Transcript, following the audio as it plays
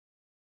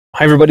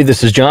Hi everybody,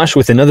 this is Josh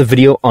with another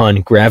video on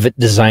Gravit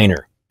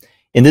Designer.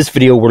 In this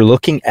video, we're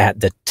looking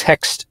at the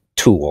text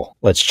tool.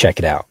 Let's check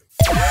it out.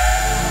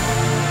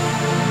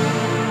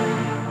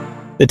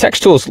 The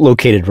text tool is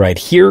located right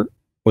here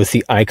with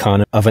the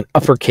icon of an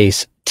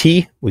uppercase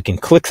T. We can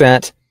click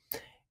that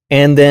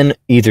and then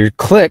either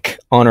click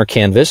on our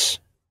canvas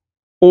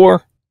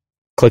or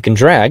click and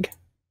drag.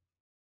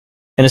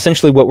 And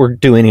essentially what we're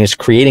doing is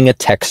creating a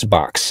text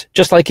box,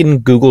 just like in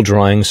Google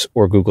Drawings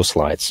or Google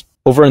Slides.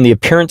 Over in the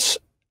Appearance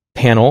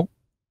panel,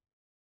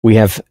 we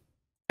have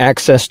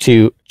access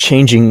to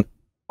changing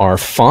our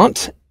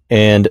font,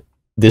 and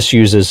this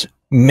uses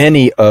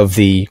many of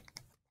the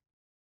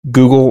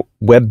Google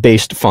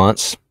web-based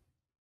fonts.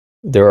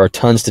 There are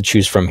tons to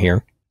choose from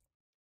here.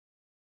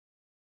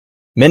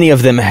 Many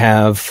of them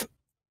have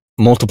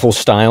multiple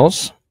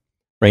styles,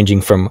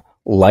 ranging from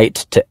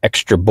light to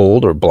extra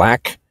bold or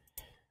black.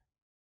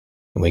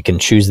 And we can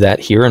choose that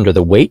here under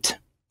the weight.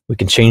 We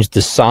can change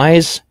the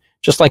size,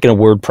 just like in a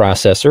word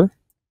processor.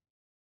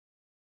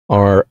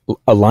 Our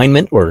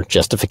alignment or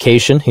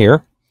justification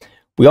here.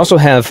 We also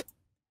have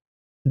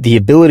the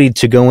ability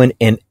to go in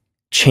and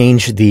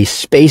change the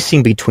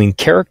spacing between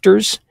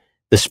characters,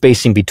 the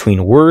spacing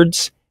between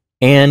words,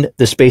 and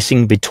the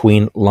spacing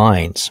between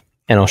lines.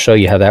 And I'll show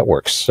you how that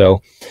works.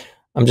 So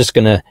I'm just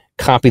going to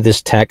copy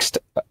this text,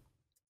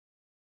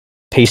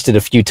 paste it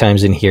a few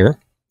times in here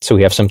so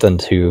we have something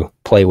to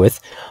play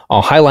with.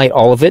 I'll highlight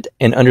all of it,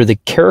 and under the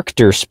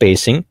character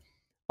spacing,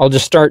 I'll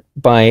just start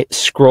by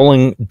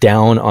scrolling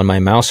down on my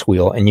mouse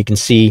wheel, and you can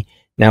see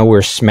now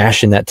we're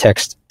smashing that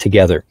text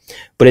together.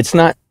 But it's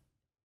not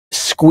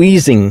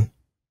squeezing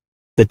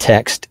the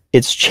text,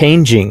 it's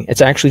changing. It's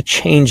actually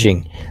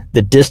changing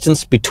the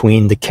distance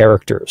between the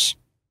characters.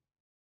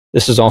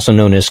 This is also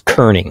known as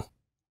kerning.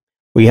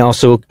 We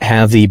also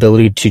have the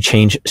ability to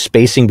change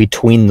spacing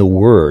between the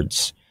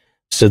words.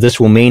 So this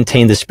will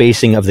maintain the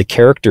spacing of the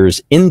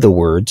characters in the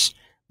words,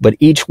 but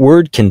each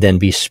word can then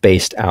be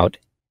spaced out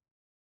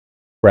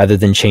rather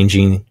than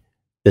changing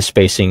the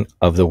spacing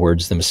of the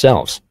words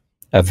themselves.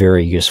 A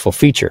very useful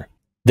feature.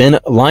 Then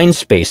line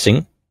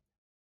spacing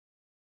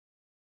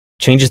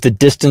changes the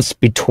distance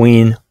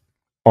between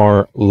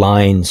our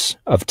lines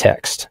of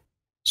text.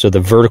 So the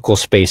vertical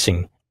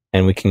spacing,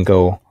 and we can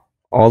go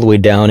all the way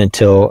down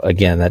until,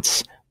 again,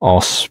 that's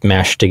all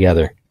smashed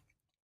together.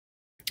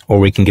 Or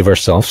we can give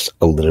ourselves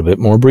a little bit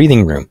more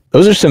breathing room.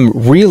 Those are some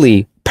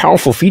really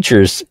powerful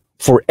features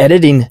for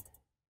editing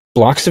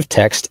blocks of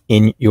text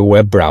in your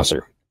web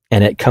browser.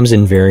 And it comes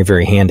in very,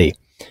 very handy.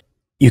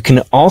 You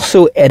can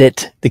also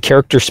edit the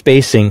character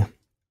spacing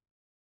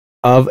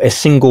of a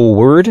single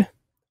word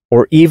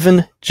or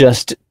even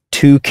just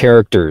two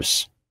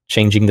characters,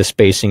 changing the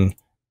spacing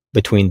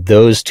between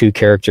those two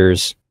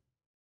characters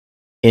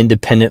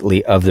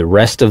independently of the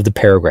rest of the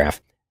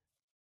paragraph.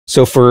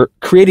 So for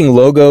creating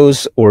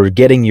logos or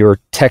getting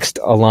your text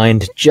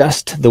aligned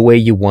just the way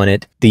you want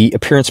it, the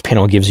Appearance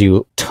panel gives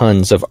you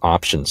tons of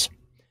options.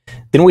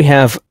 Then we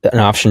have an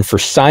option for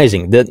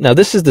sizing. Now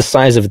this is the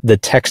size of the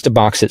text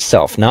box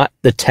itself, not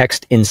the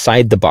text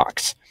inside the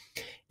box.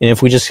 And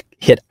if we just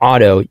hit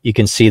auto, you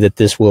can see that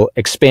this will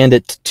expand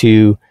it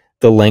to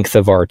the length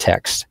of our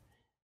text.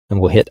 And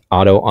we'll hit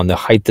auto on the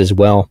height as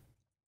well,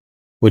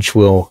 which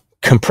will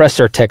compress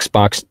our text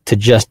box to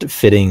just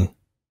fitting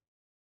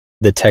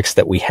the text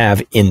that we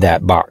have in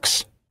that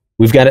box.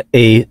 We've got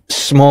a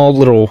small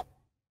little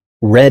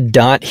red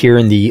dot here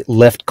in the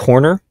left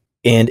corner.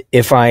 And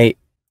if I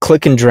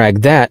click and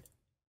drag that,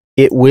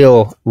 it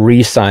will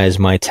resize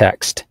my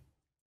text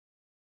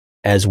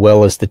as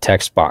well as the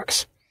text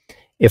box.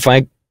 If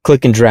I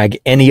click and drag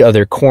any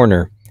other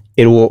corner,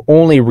 it will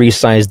only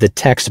resize the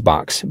text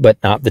box, but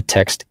not the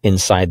text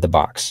inside the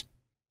box.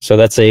 So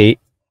that's a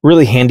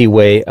really handy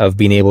way of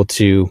being able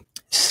to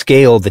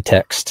scale the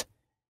text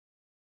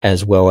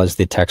as well as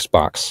the text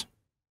box.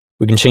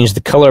 We can change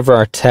the color of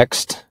our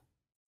text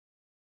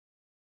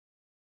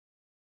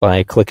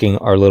by clicking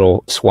our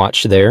little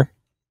swatch there.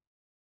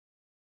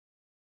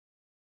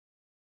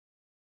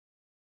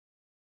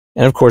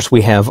 And of course,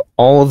 we have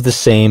all of the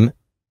same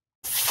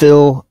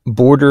fill,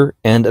 border,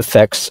 and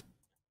effects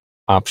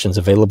options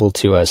available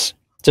to us,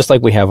 just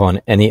like we have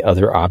on any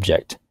other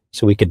object.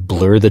 So we could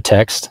blur the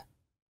text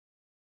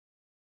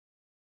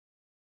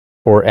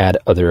or add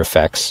other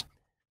effects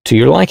to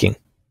your liking.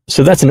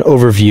 So that's an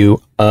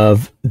overview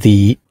of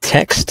the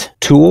text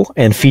tool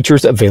and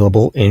features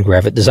available in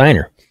Gravit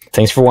Designer.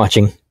 Thanks for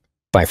watching.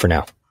 Bye for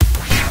now.